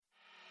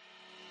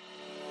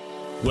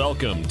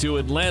Welcome to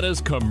Atlanta's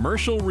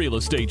Commercial Real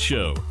Estate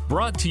Show,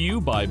 brought to you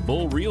by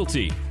Bull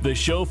Realty, the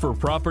show for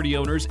property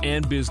owners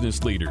and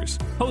business leaders.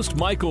 Host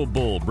Michael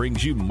Bull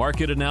brings you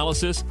market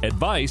analysis,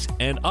 advice,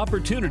 and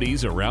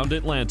opportunities around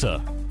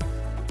Atlanta.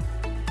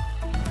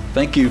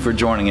 Thank you for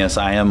joining us.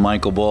 I am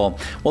Michael Bull.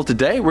 Well,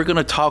 today we're going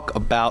to talk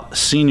about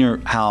senior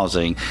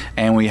housing,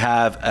 and we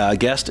have a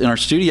guest in our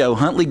studio,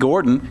 Huntley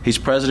Gordon. He's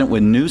president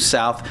with New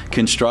South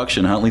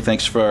Construction. Huntley,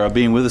 thanks for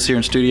being with us here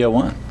in Studio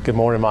One. Good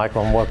morning,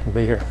 Michael. I'm welcome to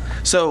be here.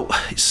 So,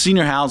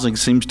 senior housing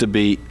seems to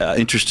be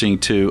interesting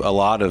to a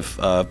lot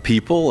of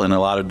people and a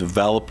lot of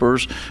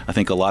developers. I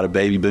think a lot of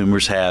baby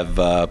boomers have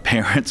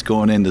parents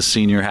going into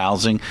senior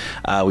housing.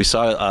 We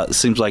saw it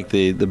seems like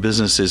the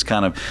business is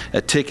kind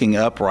of ticking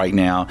up right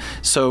now.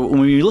 So,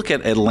 when you look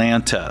at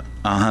Atlanta,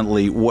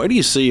 Huntley, what do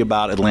you see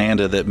about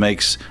Atlanta that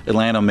makes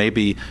Atlanta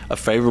maybe a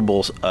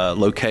favorable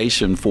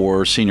location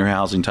for senior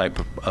housing type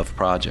of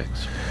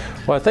projects?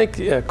 Well, I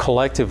think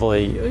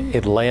collectively,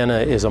 Atlanta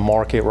is a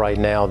market right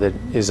now that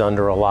is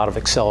under a lot of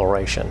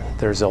acceleration.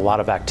 There's a lot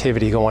of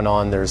activity going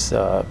on. There's,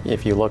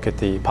 if you look at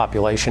the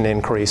population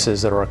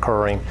increases that are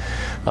occurring,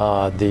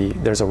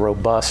 there's a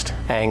robust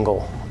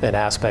angle and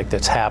aspect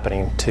that's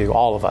happening to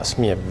all of us,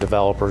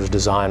 developers,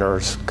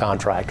 designers,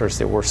 contractors,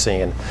 that we're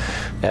seeing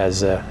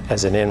as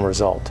an end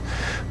result.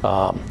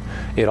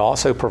 It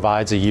also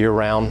provides a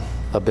year-round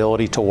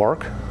ability to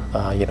work.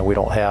 We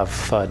don't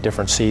have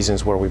different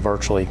seasons where we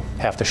virtually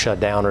have to shut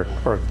down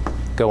or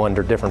go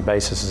under different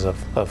bases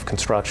of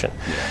construction.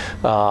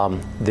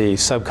 The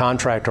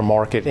subcontractor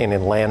market in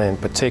Atlanta in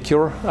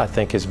particular, I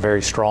think, is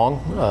very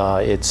strong.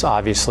 It's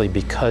obviously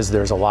because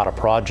there's a lot of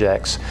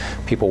projects,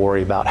 people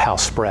worry about how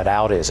spread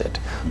out is it.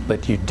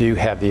 But you do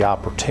have the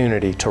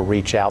opportunity to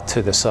reach out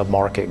to the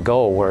sub-market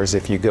goal, whereas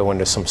if you go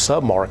into some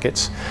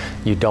sub-markets,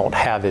 you don't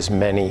have as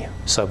many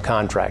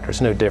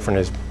subcontractors. No different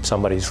as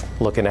somebody's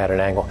looking at an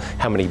angle,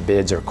 how many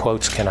bids or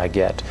quotes can I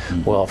get?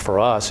 Mm-hmm. Well, for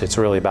us, it's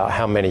really about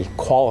how many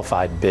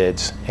qualified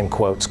bids and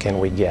quotes can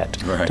we get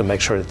to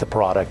make sure that the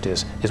product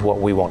is what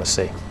we want to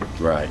see.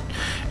 Right.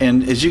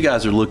 And as you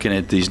guys are looking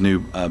at these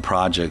new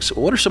projects,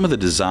 what are some of the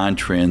design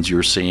trends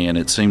you're seeing?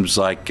 It seems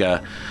like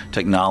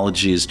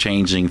technology is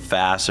changing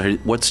fast.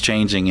 What's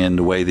changing in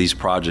the way these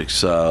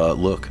projects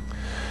look?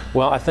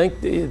 Well, I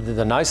think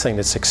the nice thing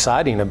that's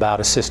exciting about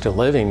assisted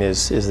living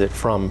is that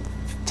from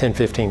 10,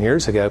 15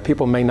 years ago,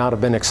 people may not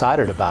have been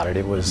excited about it.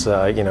 It was,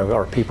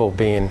 are people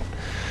being,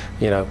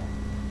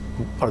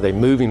 are they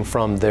moving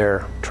from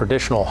their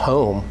traditional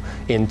home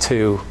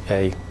into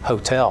a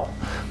hotel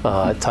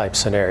type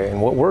scenario?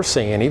 And what we're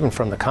seeing, even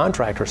from the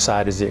contractor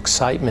side, is the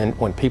excitement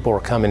when people are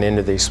coming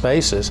into these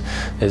spaces,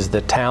 is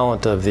the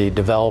talent of the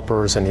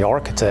developers and the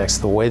architects,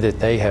 the way that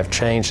they have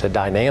changed the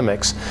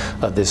dynamics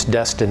of this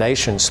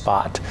destination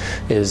spot,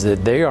 is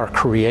that they are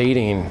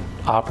creating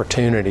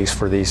opportunities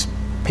for these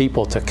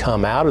people to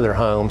come out of their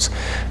homes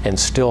and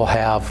still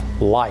have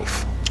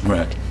life.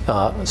 Right.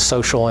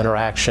 Social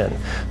interaction.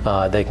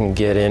 They can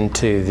get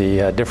into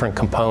the different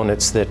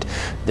components that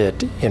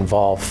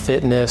involve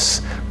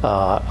fitness,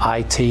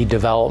 IT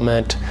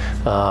development,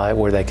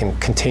 where they can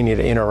continue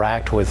to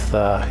interact with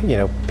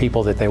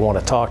people that they want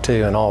to talk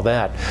to and all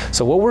that.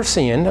 So what we're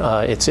seeing,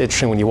 it's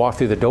interesting when you walk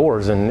through the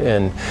doors,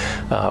 and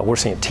we're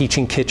seeing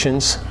teaching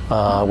kitchens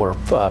where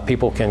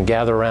people can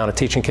gather around a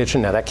teaching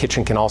kitchen. Now that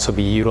kitchen can also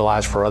be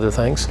utilized for other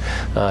things.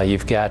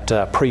 You've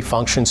got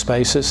pre-function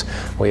spaces.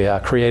 We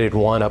created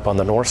one up on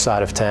the north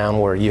side of town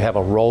where you have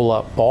a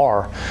roll-up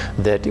bar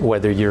that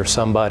whether you're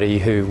somebody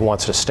who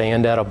wants to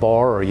stand at a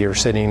bar or you're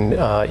sitting in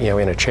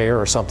a chair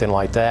or something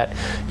like that,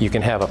 you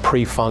can have a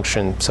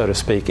pre-function, so to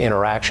speak,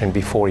 interaction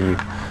before you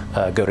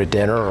go to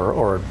dinner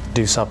or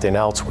do something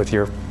else with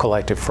your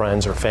collective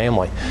friends or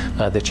family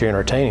that you're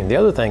entertaining. The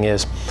other thing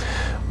is,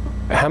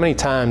 how many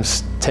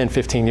times 10,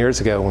 15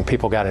 years ago when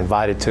people got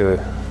invited to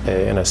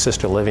an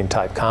assisted living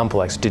type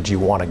complex did you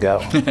want to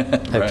go?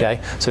 Okay,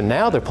 right. So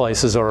now the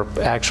places are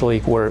actually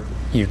where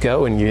you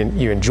go and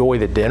you enjoy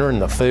the dinner and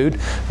the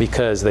food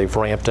because they've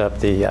ramped up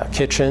the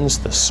kitchens,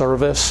 the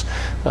service,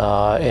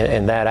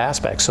 and that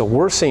aspect. So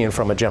we're seeing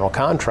from a general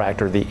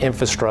contractor the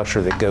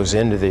infrastructure that goes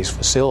into these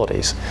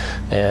facilities,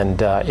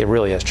 and it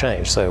really has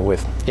changed. So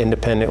with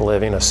independent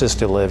living,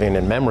 assisted living,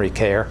 and memory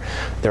care,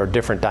 there are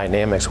different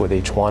dynamics with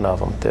each one of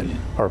them that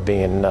are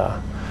being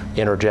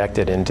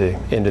interjected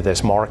into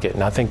this market,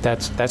 and I think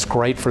that's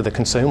great for the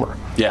consumer.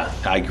 Yeah,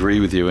 I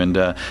agree with you, and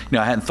I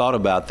hadn't thought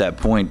about that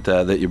point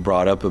that you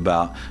brought up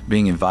about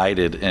being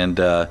invited,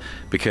 and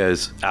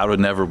because I would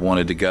never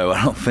wanted to go,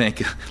 I don't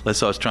think,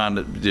 unless I was trying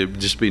to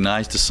just be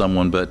nice to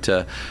someone, but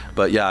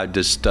yeah, I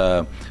just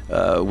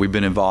we've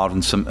been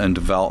involved in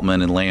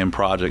development and land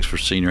projects for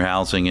senior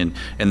housing, and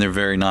they're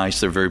very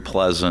nice, they're very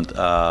pleasant,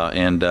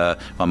 and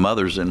my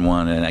mother's in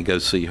one, and I go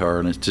see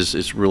her, and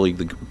it's really,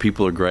 the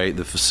people are great,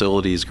 the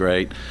facility is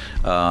great,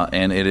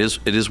 and it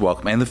is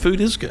welcome, and the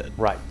food is good.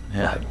 Right.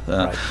 Yeah.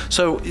 Right.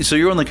 So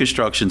you're on the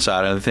construction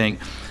side. I think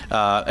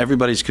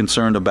everybody's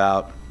concerned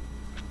about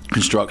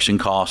construction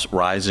costs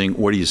rising.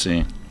 What are you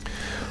seeing?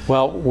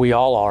 Well, we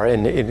all are,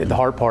 and the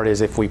hard part is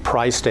if we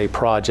priced a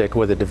project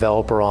with a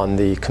developer on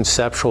the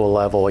conceptual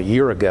level a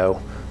year ago,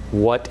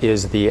 what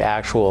is the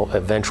actual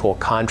eventual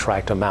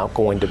contract amount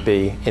going to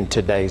be in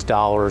today's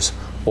dollars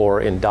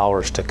or in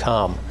dollars to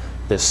come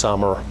this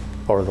summer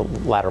or the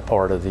latter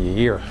part of the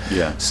year?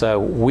 Yeah. So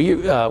we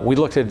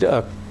looked at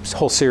a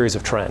whole series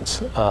of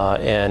trends,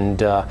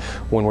 and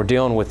when we're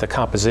dealing with the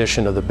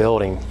composition of the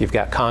building, you've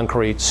got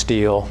concrete,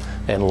 steel,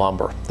 and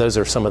lumber. Those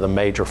are some of the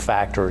major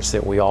factors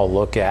that we all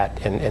look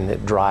at and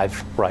that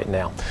drive right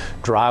now.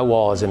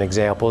 Drywall, as an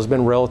example, has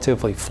been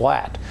relatively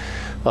flat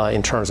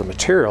in terms of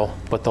material,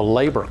 but the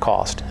labor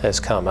cost has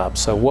come up.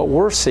 So what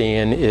we're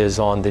seeing is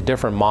on the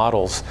different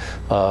models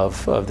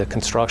of the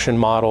construction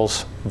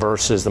models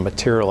versus the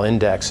material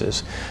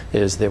indexes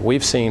is that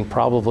we've seen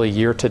probably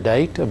year to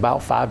date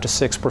about 5 to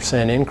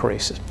 6%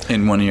 increases.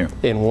 In 1 year?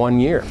 In 1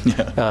 year.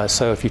 Yeah.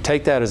 So if you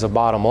take that as a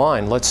bottom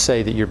line, let's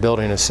say that you're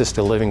building an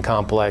assisted living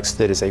complex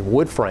that is a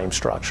wood frame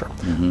structure.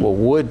 Mm-hmm. Well,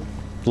 wood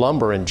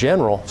lumber in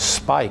general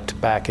spiked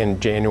back in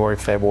January,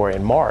 February,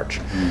 and March.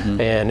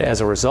 Mm-hmm. And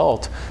as a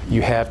result,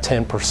 you have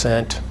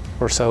 10%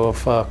 or so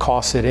of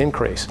costs that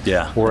increase.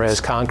 Yeah. Whereas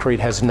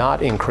concrete has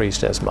not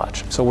increased as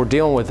much. So we're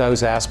dealing with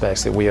those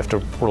aspects that we have to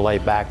relay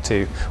back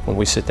to when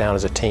we sit down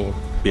as a team.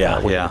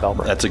 Yeah,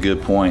 that's a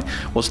good point.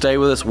 Well, stay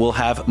with us. We'll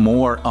have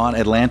more on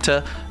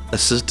Atlanta,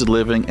 assisted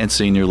living and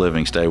senior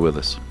living. Stay with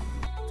us.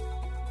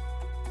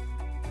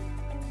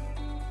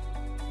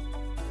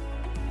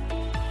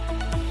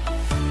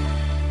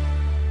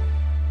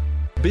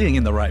 Being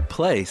in the right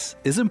place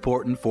is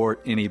important for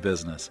any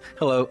business.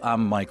 Hello,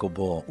 I'm Michael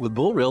Bull with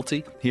Bull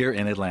Realty here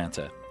in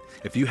Atlanta.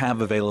 If you have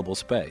available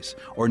space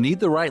or need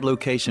the right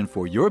location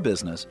for your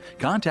business,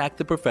 contact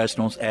the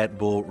professionals at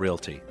Bull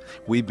Realty.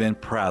 We've been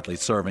proudly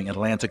serving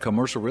Atlanta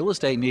commercial real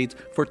estate needs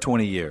for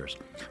 20 years.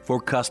 For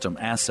custom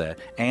asset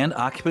and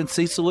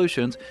occupancy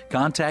solutions,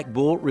 contact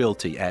Bull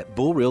Realty at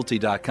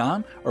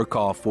bullrealty.com or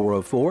call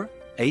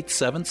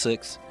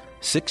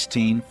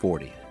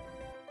 404-876-1640.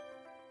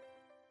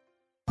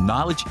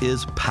 Knowledge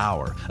is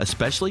power,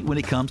 especially when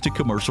it comes to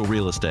commercial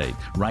real estate.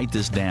 Write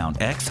this down.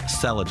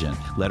 Xceligent,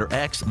 letter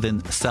X,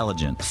 then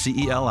Celigent,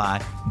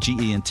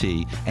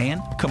 C-E-L-I-G-E-N-T,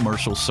 and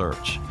Commercial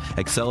Search.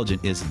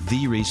 Xceligent is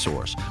the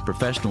resource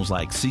professionals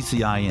like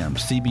CCIM,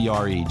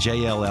 CBRE,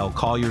 JLL,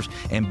 Colliers,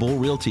 and Bull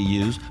Realty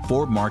use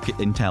for market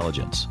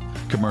intelligence.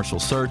 Commercial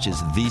Search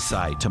is the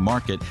site to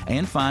market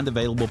and find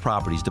available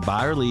properties to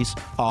buy or lease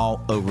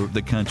all over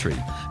the country.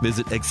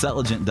 Visit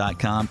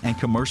Xceligent.com and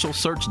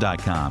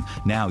CommercialSearch.com.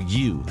 Now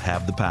you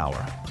have the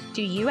power.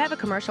 Do you have a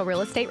commercial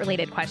real estate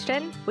related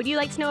question? Would you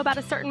like to know about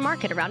a certain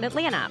market around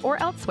Atlanta or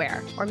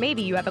elsewhere? Or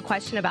maybe you have a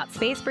question about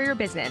space for your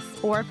business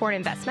or for an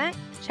investment?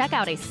 Check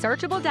out a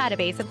searchable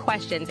database of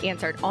questions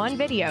answered on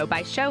video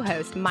by show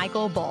host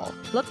Michael Bull.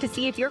 Look to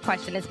see if your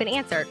question has been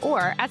answered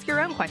or ask your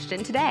own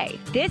question today.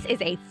 This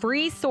is a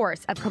free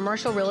source of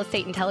commercial real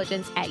estate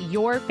intelligence at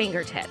your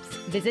fingertips.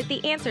 Visit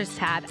the Answers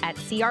tab at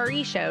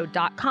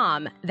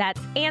CREshow.com.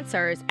 That's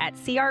answers at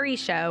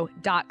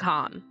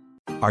CREshow.com.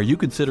 Are you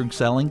considering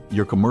selling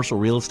your commercial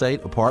real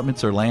estate,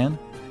 apartments, or land?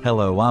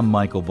 Hello, I'm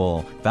Michael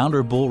Bull, founder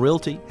of Bull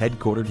Realty,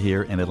 headquartered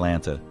here in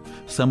Atlanta.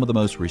 Some of the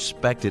most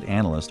respected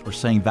analysts are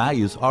saying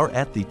values are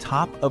at the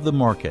top of the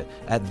market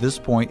at this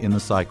point in the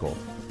cycle.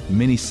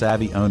 Many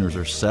savvy owners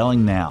are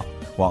selling now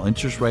while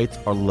interest rates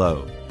are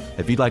low.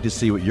 If you'd like to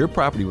see what your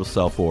property will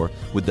sell for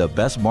with the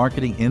best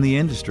marketing in the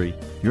industry,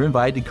 you're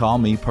invited to call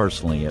me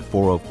personally at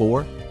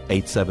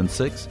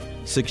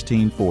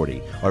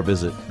 404-876-1640 or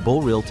visit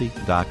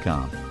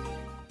bullrealty.com.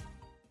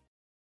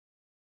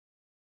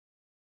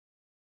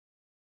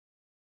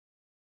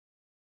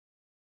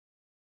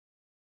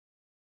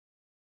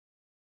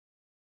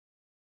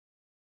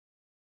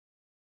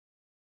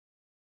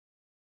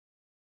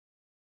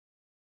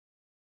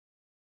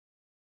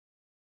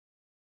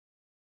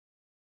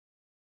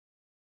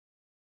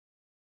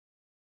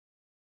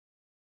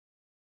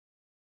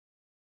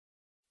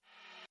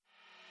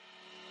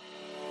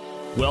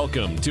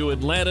 Welcome to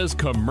Atlanta's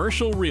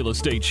Commercial Real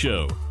Estate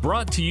Show,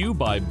 brought to you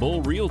by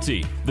Bull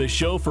Realty, the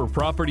show for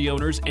property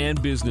owners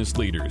and business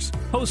leaders.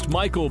 Host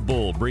Michael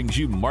Bull brings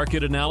you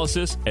market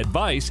analysis,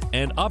 advice,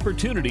 and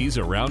opportunities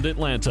around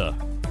Atlanta.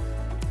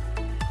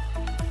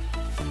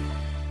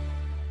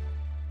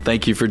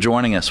 Thank you for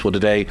joining us. Well,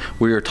 today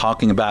we are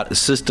talking about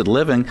assisted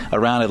living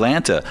around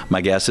Atlanta.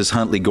 My guest is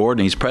Huntley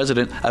Gordon. He's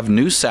president of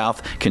New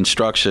South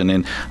Construction.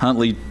 And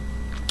Huntley,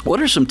 what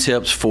are some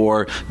tips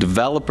for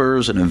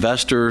developers and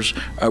investors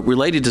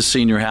related to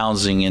senior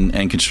housing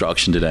and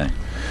construction today?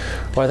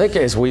 Well, I think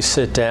as we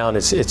sit down,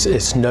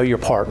 it's know your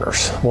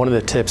partners. One of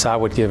the tips I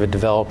would give a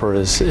developer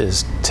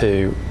is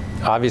to,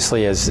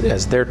 obviously,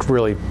 as they're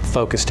really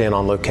focused in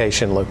on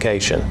location,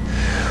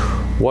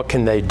 what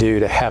can they do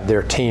to have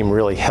their team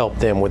really help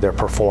them with their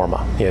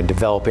performa,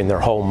 developing their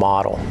whole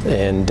model,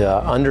 and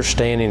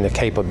understanding the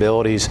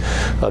capabilities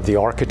of the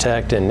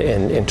architect and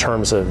in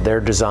terms of their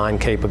design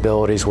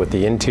capabilities with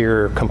the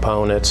interior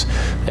components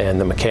and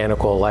the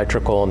mechanical,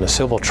 electrical, and the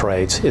civil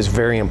trades is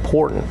very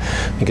important,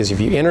 because if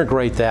you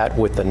integrate that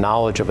with the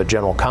knowledge of a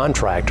general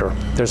contractor,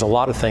 there's a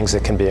lot of things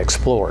that can be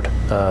explored.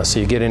 So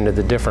you get into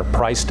the different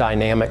price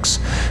dynamics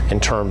in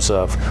terms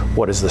of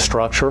what is the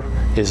structure.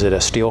 Is it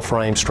a steel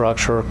frame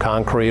structure,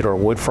 concrete, or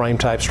wood frame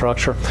type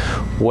structure?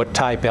 What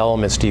type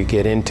elements do you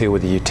get into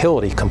with the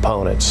utility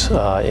components,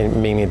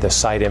 meaning the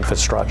site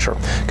infrastructure?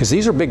 Because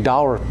these are big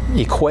dollar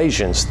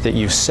equations that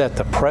you set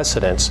the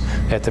precedence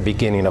at the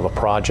beginning of a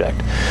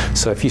project.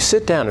 So if you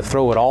sit down and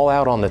throw it all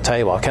out on the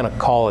table, I kind of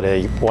call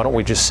it why don't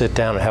we just sit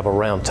down and have a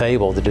round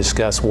table to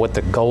discuss what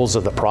the goals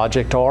of the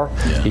project are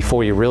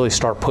before you really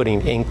start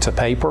putting ink to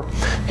paper,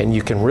 and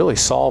you can really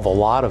solve a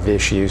lot of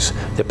issues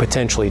that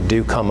potentially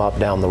do come up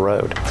down the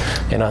road.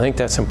 And I think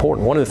that's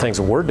important. One of the things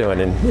that we're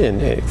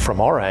doing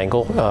from our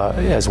angle,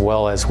 as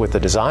well as with the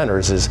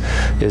designers, is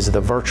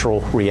the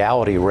virtual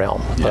reality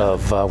realm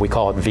of, we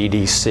call it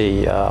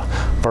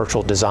VDC,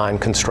 Virtual Design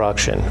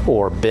Construction,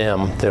 or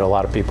BIM, that a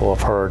lot of people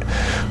have heard,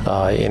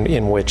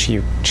 in which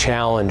you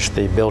challenge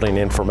the building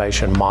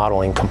information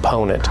modeling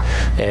component.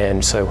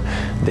 And so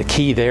the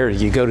key there,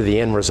 you go to the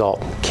end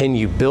result. Can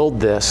you build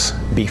this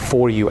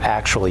before you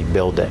actually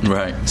build it?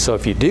 Right. So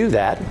if you do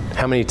that,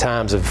 how many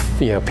times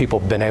have people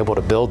been able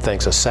to build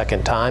things a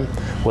second time?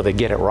 Well, they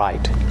get it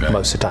right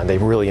most of the time. They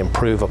really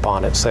improve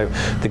upon it. So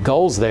the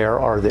goals there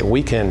are that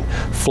we can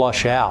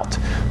flush out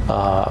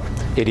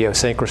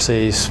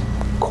idiosyncrasies,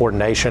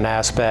 coordination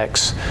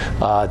aspects.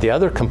 The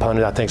other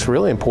component I think is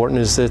really important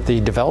is that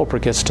the developer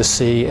gets to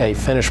see a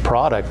finished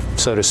product,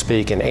 so to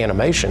speak, in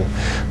animation,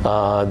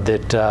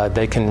 that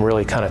they can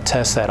really kind of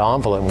test that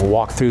envelope and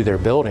walk through their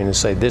building and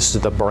say, this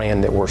is the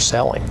brand that we're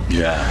selling.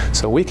 Yeah.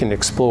 So we can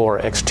explore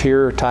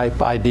exterior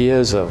type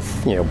ideas of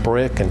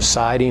brick and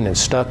siding and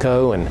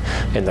stucco and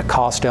the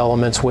cost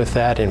elements with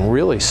that, and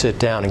really sit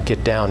down and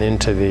get down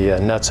into the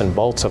nuts and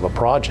bolts of a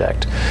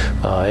project.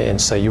 And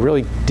so you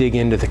really dig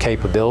into the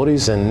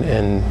capabilities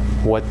and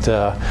what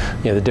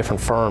the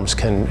different firms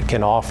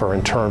can offer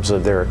in terms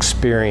of their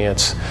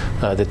experience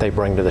that they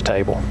bring to the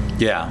table.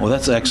 Yeah, well,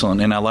 that's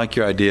excellent, and I like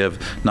your idea of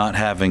not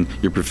having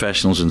your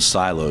professionals in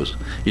silos.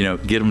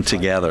 Get them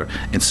together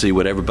and see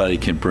what everybody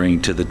can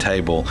bring to the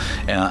table.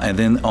 And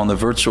then on the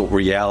virtual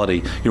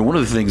reality, one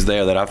of the things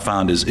there that I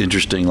found is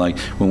interesting, like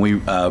when we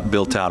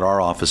built out our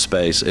office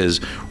space,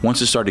 is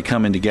once it started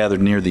coming together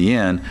near the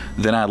end,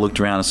 then I looked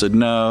around and said,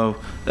 no,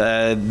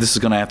 this is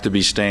going to have to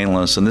be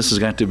stainless, and this is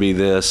going to be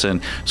this,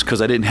 and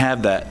because I didn't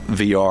have that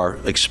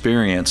VR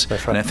experience.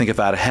 That's right. And I think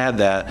if I'd had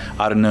that,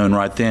 I'd have known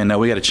right then, no,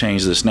 we got to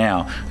change this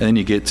now. And then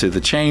you get to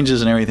the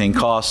changes and everything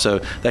costs, so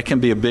that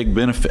can be a big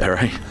benefit,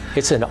 right?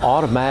 It's an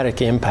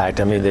automatic impact.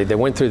 I mean, they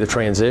went through the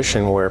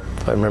transition where,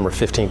 I remember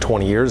 15,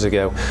 20 years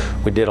ago,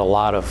 we did a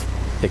lot of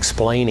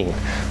explaining,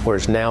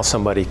 whereas now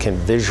somebody can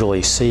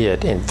visually see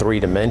it in 3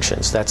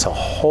 dimensions. That's a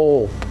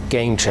whole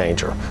game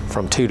changer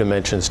from 2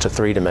 dimensions to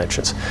 3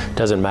 dimensions. It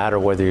doesn't matter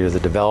whether you're the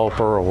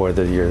developer or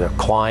whether you're the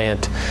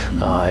client.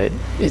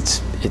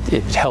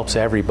 It helps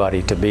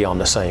everybody to be on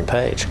the same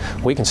page.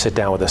 We can sit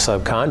down with a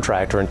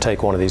subcontractor and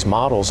take one of these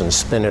models and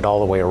spin it all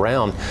the way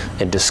around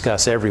and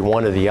discuss every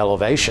one of the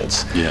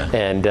elevations. Yeah.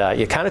 And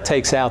it kind of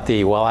takes out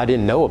the, well, I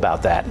didn't know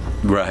about that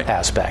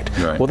aspect.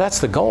 Right. Well, that's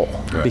the goal,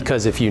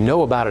 because if you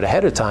know about it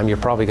ahead of time, you're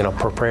probably going to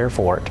prepare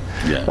for it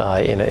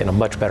in a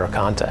much better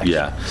context.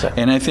 Yeah. So.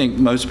 And I think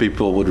most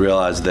people would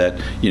realize that,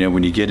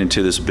 when you get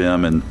into this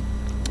BIM and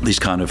these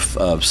kind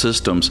of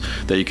systems,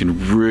 that you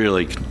can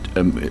really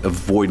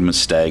avoid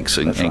mistakes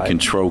and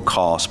control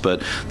costs.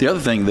 But the other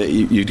thing that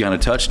you kind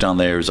of touched on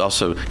there is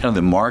also kind of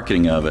the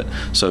marketing of it.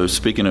 So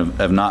speaking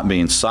of not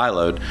being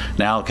siloed,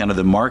 now kind of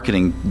the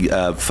marketing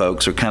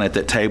folks are kind of at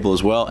that table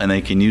as well, and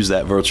they can use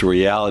that virtual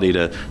reality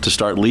to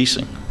start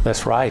leasing.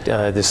 That's right.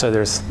 So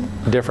there's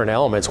different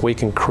elements. We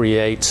can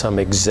create some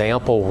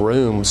example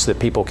rooms that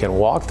people can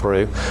walk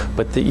through,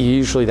 but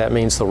usually that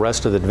means the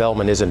rest of the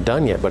development isn't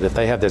done yet. But if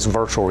they have this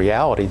virtual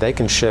reality, they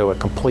can show a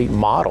complete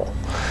model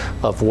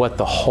of what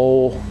the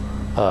whole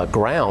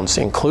grounds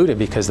included,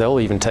 because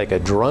they'll even take a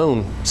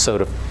drone,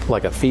 sort of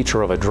like a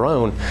feature of a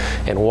drone,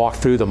 and walk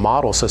through the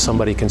model so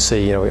somebody can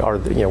see,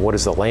 what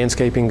is the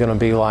landscaping going to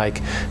be like,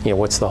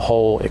 what's the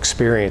whole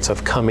experience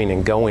of coming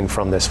and going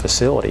from this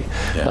facility,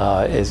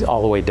 is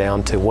all the way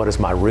down to what does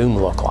my room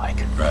look like.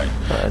 Right.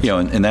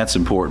 And that's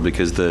important,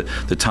 because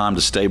the time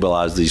to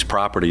stabilize these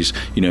properties,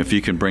 if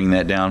you can bring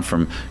that down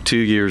from 2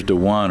 years to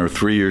 1 or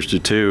 3 years to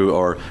 2,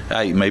 or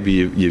hey, maybe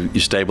you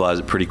stabilize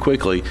it pretty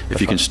quickly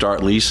if you can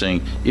start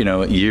leasing,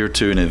 a year or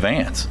 2 in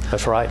advance.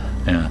 That's right.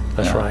 Yeah.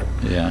 That's right.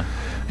 Yeah.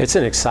 It's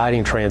an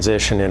exciting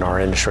transition in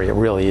our industry. It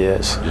really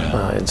is,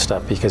 and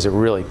stuff, because it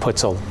really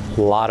puts a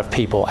lot of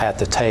people at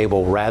the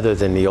table rather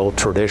than the old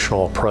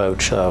traditional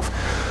approach of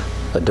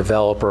a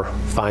developer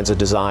finds a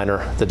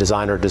designer, the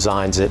designer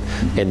designs it,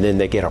 and then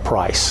they get a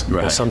price.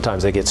 Right. And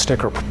sometimes they get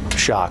sticker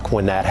shock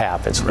when that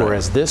happens. Right.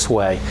 Whereas this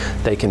way,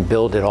 they can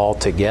build it all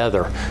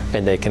together,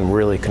 and they can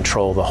really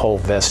control the whole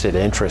vested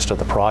interest of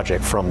the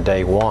project from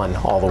day one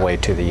all the way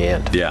to the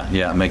end.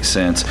 Yeah, it makes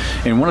sense.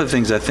 And one of the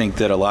things I think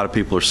that a lot of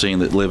people are seeing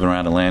that live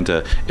around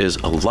Atlanta is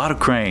a lot of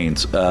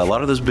cranes, a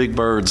lot of those big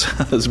birds,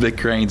 those big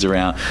cranes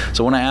around.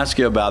 So I want to ask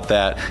you about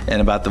that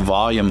and about the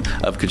volume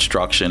of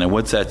construction and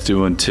what's that's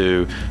doing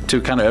to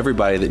kind of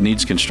everybody that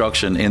needs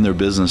construction in their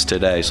business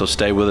today. So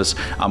stay with us.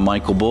 I'm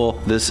Michael Bull.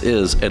 This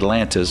is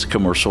Atlanta's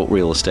Commercial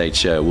Real Estate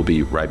Show. We'll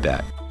be right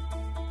back.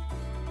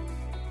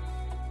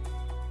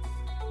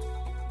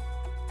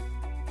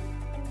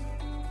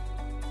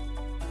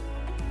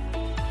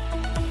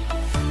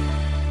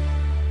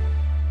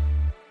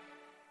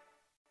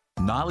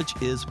 Knowledge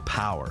is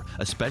power,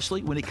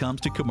 especially when it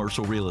comes to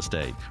commercial real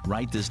estate.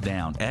 Write this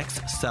down.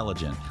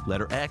 Xceligent,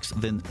 letter X,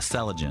 then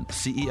Celigent,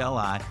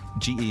 Celigent,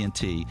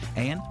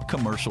 and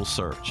Commercial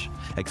Search.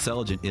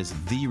 Xceligent is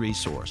the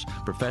resource.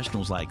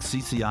 Professionals like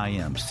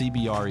CCIM,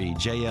 CBRE,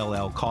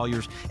 JLL,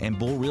 Colliers, and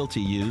Bull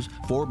Realty use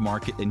for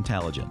market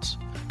intelligence.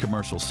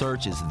 Commercial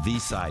Search is the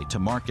site to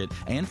market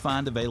and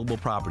find available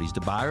properties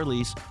to buy or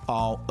lease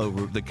all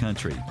over the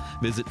country.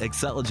 Visit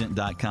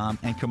Xceligent.com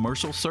and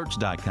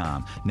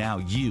CommercialSearch.com. Now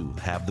you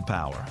have the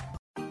power.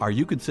 Are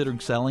you considering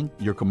selling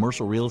your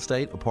commercial real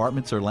estate,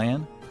 apartments, or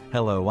land?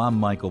 Hello, I'm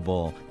Michael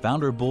Bull,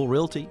 founder of Bull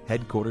Realty,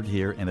 headquartered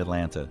here in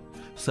Atlanta.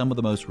 Some of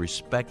the most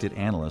respected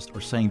analysts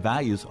are saying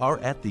values are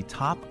at the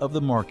top of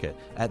the market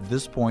at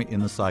this point in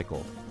the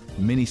cycle.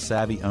 Many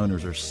savvy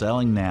owners are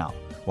selling now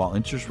while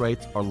interest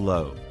rates are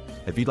low.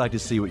 If you'd like to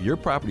see what your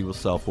property will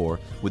sell for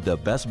with the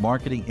best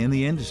marketing in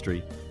the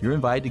industry, you're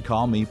invited to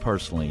call me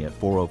personally at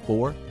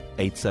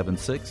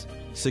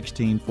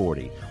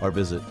 404-876-1640 or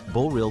visit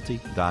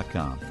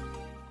bullrealty.com.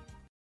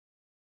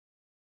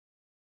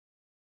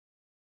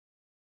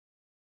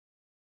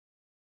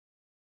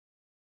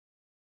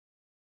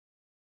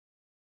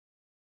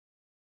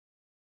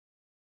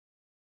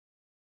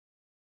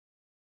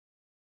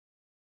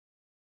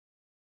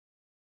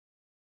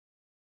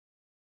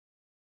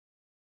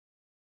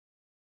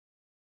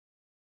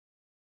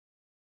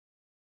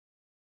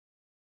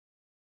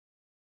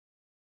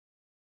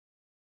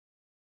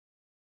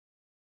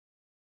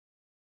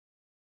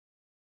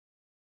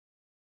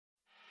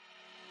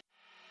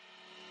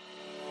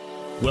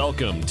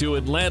 Welcome to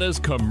Atlanta's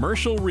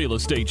Commercial Real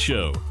Estate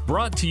Show,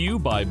 brought to you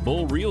by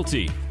Bull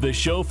Realty, the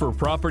show for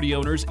property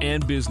owners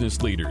and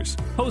business leaders.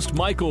 Host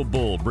Michael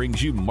Bull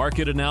brings you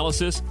market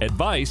analysis,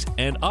 advice,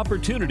 and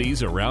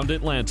opportunities around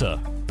Atlanta.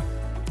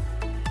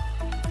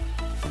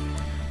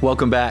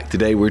 Welcome back.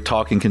 Today we're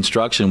talking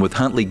construction with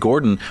Huntley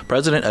Gordon,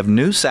 president of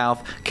New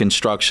South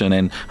Construction.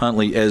 And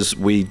Huntley, as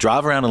we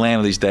drive around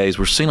Atlanta these days,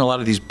 we're seeing a lot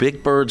of these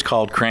big birds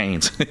called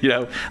cranes.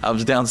 I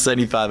was down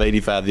 75,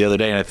 85 the other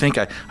day, and I think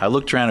I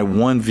looked around at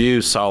one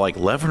view, saw like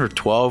 11 or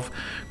 12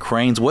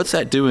 cranes. What's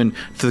that doing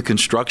to the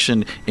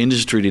construction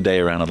industry today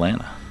around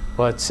Atlanta?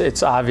 Well,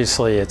 it's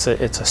obviously it's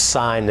a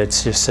sign that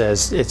just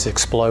says it's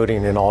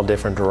exploding in all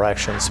different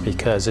directions,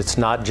 because it's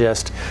not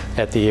just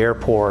at the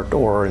airport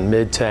or in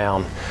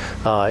Midtown.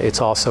 It's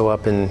also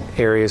up in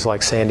areas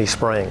like Sandy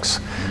Springs.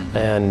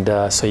 And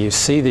so you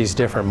see these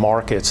different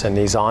markets and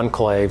these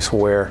enclaves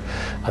where,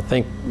 I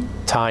think,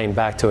 tying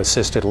back to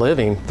assisted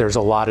living, there's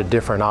a lot of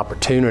different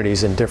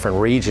opportunities in different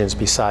regions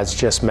besides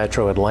just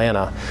Metro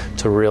Atlanta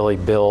to really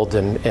build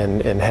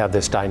and have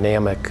this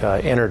dynamic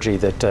energy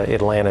that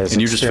Atlanta is.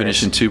 And you're just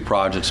finishing 2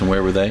 projects, and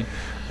where were they?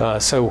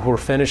 So we're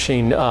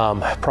finishing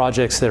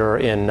projects that are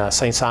in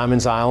St.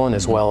 Simons Island,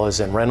 as well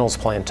as in Reynolds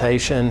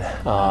Plantation,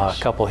 a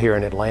couple here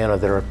in Atlanta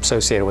that are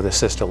associated with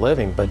assisted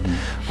living, but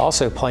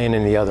also playing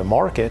in the other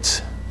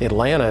markets.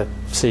 Atlanta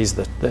sees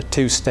the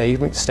 2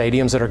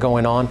 stadiums that are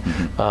going on.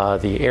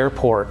 The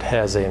airport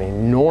has an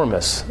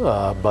enormous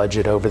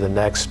budget over the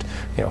next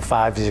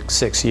 5,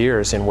 6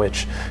 years, in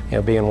which,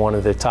 being one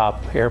of the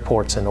top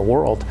airports in the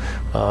world,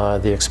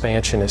 the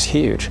expansion is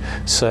huge.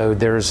 So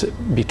there's,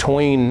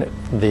 between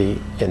the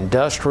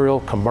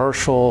industrial,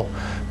 commercial,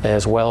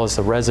 as well as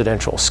the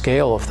residential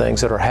scale of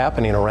things that are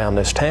happening around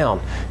this town,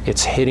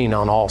 it's hitting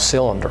on all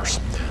cylinders.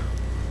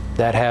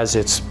 That has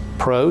its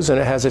pros and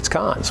it has its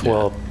cons. Yeah.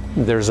 Well,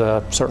 there's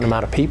a certain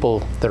amount of people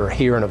that are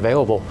here and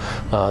available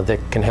that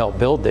can help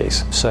build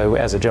these. So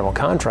as a general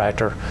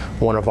contractor,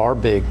 one of our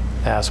big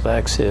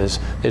aspects is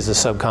the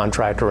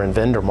subcontractor and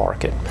vendor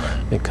market,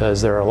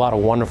 because there are a lot of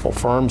wonderful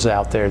firms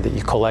out there that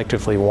you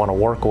collectively want to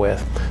work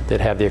with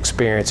that have the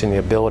experience and the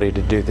ability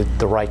to do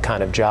the right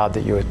kind of job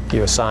that you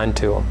assign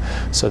to them.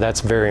 So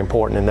that's very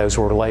important, and those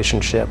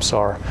relationships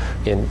are,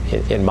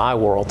 in my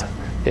world,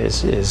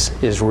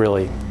 is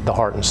really the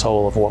heart and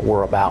soul of what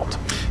we're about.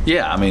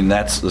 Yeah, I mean,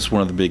 that's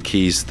one of the big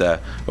keys of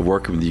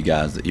working with you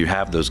guys, that you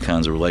have those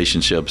kinds of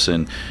relationships.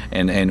 And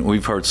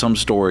we've heard some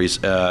stories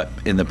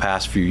in the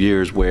past few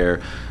years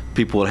where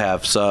people would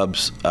have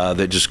subs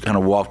that just kind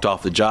of walked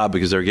off the job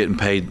because they're getting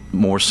paid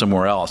more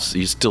somewhere else.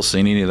 You still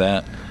seen any of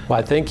that? Well,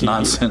 I think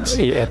nonsense.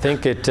 I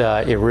think it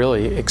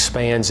really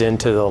expands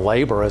into the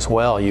labor as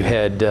well. You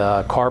had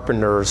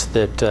carpenters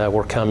that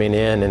were coming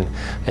in and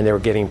they were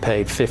getting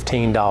paid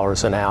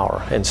 $15 an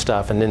hour and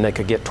stuff, and then they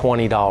could get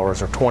 $20 or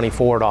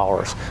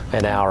 $24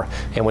 an hour.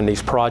 And when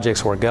these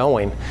projects were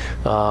going,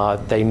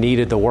 they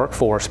needed the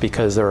workforce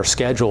because there are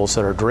schedules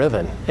that are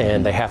driven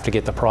and they have to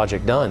get the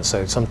project done.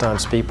 So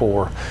sometimes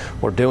people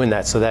were doing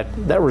that. So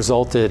that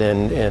resulted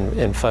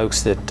in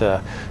folks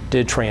that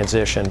did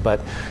transition.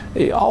 But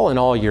all in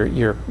all,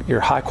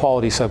 your high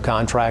quality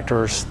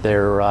subcontractors,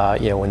 they're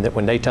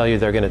when they tell you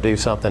they're going to do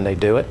something, they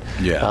do it.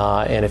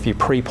 Yeah. And if you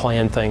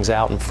pre-plan things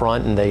out in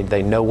front and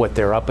they know what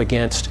they're up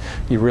against,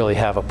 you really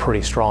have a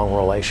pretty strong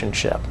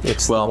relationship.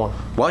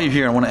 While you're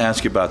here, I want to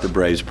ask you about the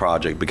Braves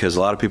project, because a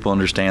lot of people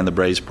understand the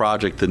Braves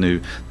project, the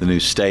new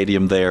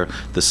stadium there,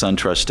 the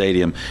SunTrust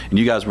Stadium, and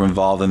you guys were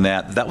involved in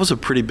that. That was a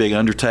pretty big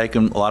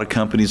undertaking. A lot of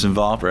companies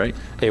involved, right?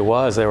 It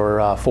was. There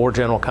were 4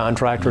 general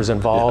contractors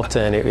involved,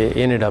 and it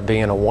ended up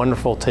being a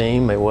wonderful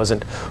team. It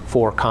wasn't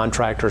 4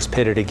 contractors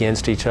pitted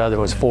against each other. It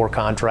was 4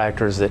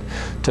 contractors that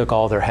took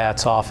all their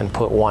hats off and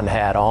put one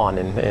hat on,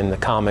 and the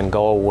common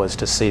goal was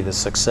to see the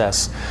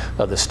success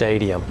of the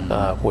stadium,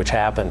 which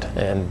happened,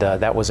 and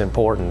that was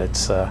important.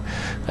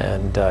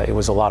 It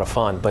was a lot of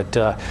fun. But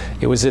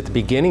it was at the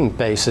beginning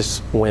basis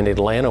when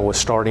Atlanta was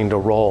starting to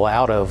roll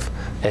out of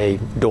a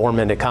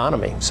dormant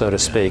economy, so to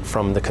speak,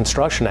 from the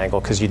construction angle,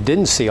 because you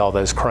didn't see all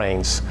those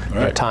cranes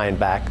tying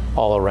back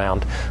all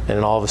around, and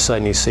then all of a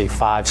sudden you see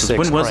 5, 6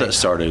 When was cranes. that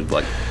started?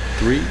 Like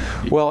 3?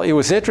 Well, it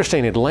was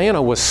interesting.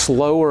 Atlanta was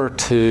slower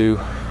to,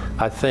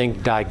 I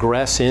think,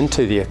 digress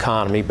into the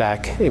economy.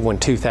 Back when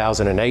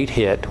 2008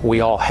 hit,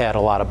 we all had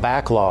a lot of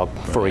backlog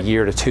for a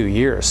year to 2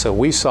 years. So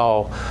we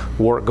saw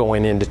work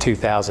going into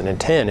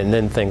 2010, and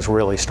then things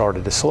really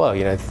started to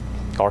slow.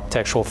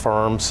 Architectural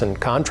firms and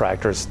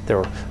contractors, there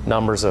were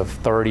numbers of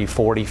 30,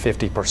 40,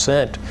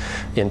 50%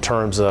 in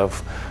terms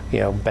of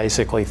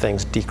basically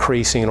things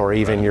decreasing, or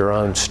even your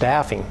own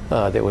staffing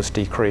that was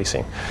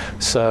decreasing.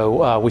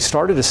 So we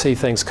started to see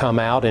things come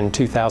out in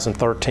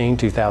 2013,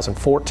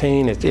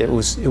 2014. It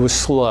was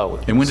slow.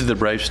 And when did the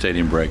Braves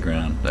Stadium break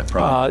ground, that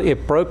project?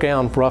 It broke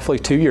down roughly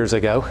 2 years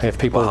ago. If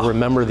people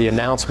remember the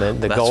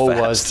announcement, the goal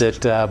was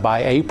that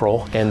by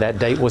April, and that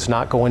date was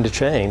not going to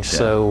change. Yeah.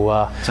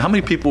 So how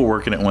many people were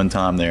working at one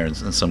time there in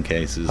some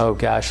cases? Oh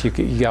gosh, you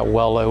got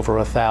well over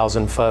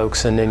 1,000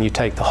 folks, and then you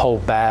take the whole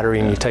battery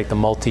and you take the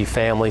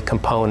multifamily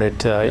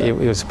component. It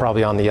was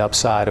probably on the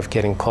upside of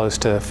getting close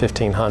to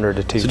 1,500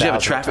 to 2,000. So did you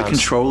have a traffic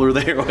controller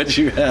there? What did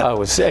you have?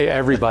 Oh,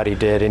 everybody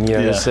did, and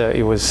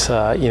it was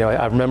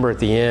I remember at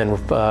the end,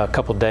 a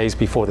couple of days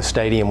before the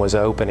stadium was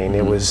opening,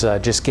 it was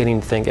just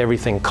getting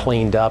everything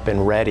cleaned up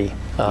and ready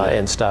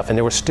and stuff, and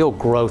there was still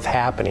growth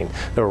happening.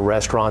 There were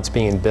restaurants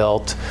being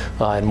built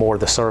and more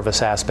of the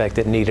service aspect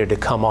that needed to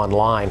come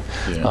online.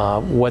 Yeah.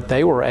 What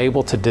they were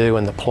able to do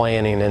in the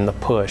planning and the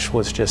push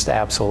was just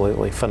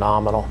absolutely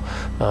phenomenal.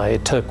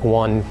 It took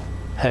one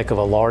heck of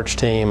a large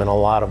team and a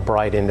lot of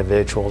bright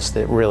individuals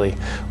that really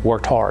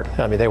worked hard.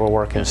 I mean, they were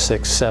working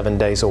 6-7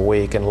 days a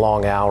week and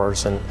long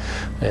hours, and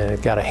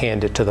got to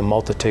hand it to the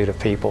multitude of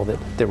people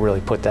that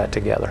really put that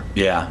together.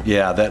 Yeah,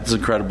 that's an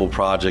incredible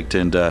project,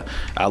 and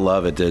I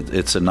love it.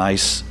 It's a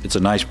nice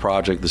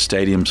project. The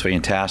stadium's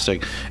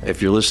fantastic.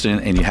 If you're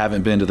listening and you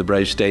haven't been to the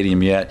Braves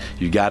Stadium yet,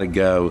 you got to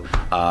go.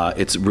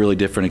 It's a really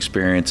different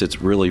experience.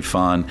 It's really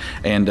fun,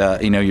 and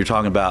you're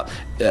talking about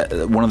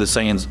one of the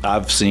sayings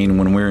I've seen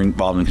when we're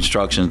involved in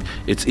construction.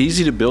 It's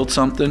easy to build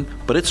something,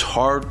 but it's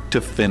hard to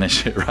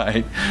finish it,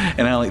 right?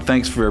 And Alec,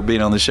 thanks for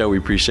being on the show. We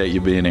appreciate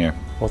you being here.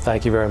 Well,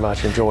 thank you very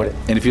much. Enjoyed it.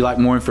 And if you'd like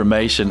more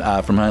information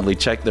from Huntley,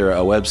 check their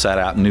website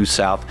out, New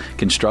South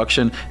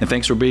Construction. And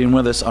thanks for being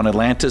with us on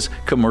Atlanta's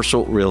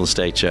Commercial Real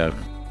Estate Show.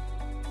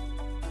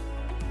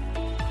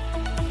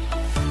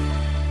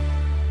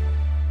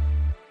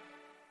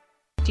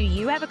 Do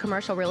you have a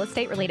commercial real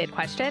estate related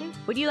question?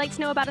 Would you like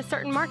to know about a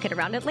certain market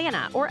around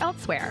Atlanta or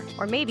elsewhere?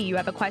 Or maybe you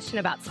have a question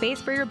about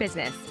space for your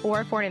business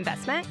or for an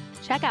investment?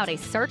 Check out a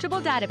searchable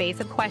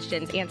database of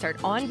questions answered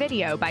on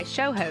video by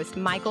show host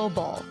Michael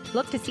Bull.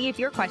 Look to see if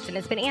your question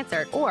has been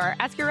answered or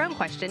ask your own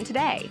question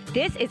today.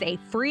 This is a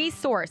free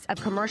source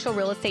of commercial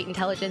real estate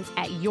intelligence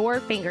at your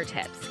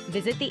fingertips.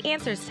 Visit the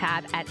Answers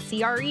tab at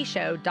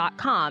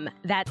CREshow.com.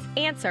 That's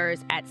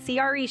answers at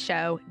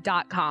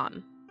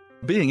CREshow.com.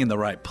 Being in the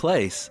right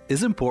place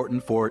is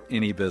important for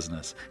any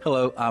business.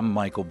 Hello, I'm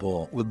Michael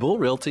Bull with Bull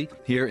Realty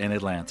here in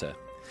Atlanta.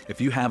 If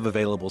you have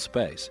available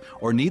space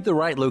or need the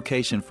right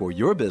location for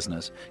your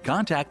business,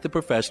 contact the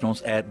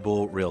professionals at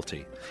Bull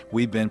Realty.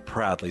 We've been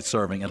proudly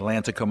serving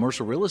Atlanta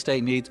commercial real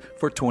estate needs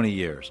for 20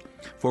 years.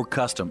 For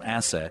custom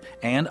asset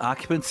and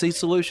occupancy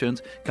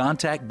solutions,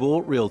 contact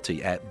Bull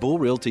Realty at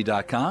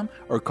bullrealty.com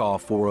or call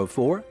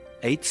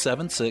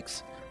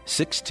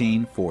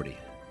 404-876-1640.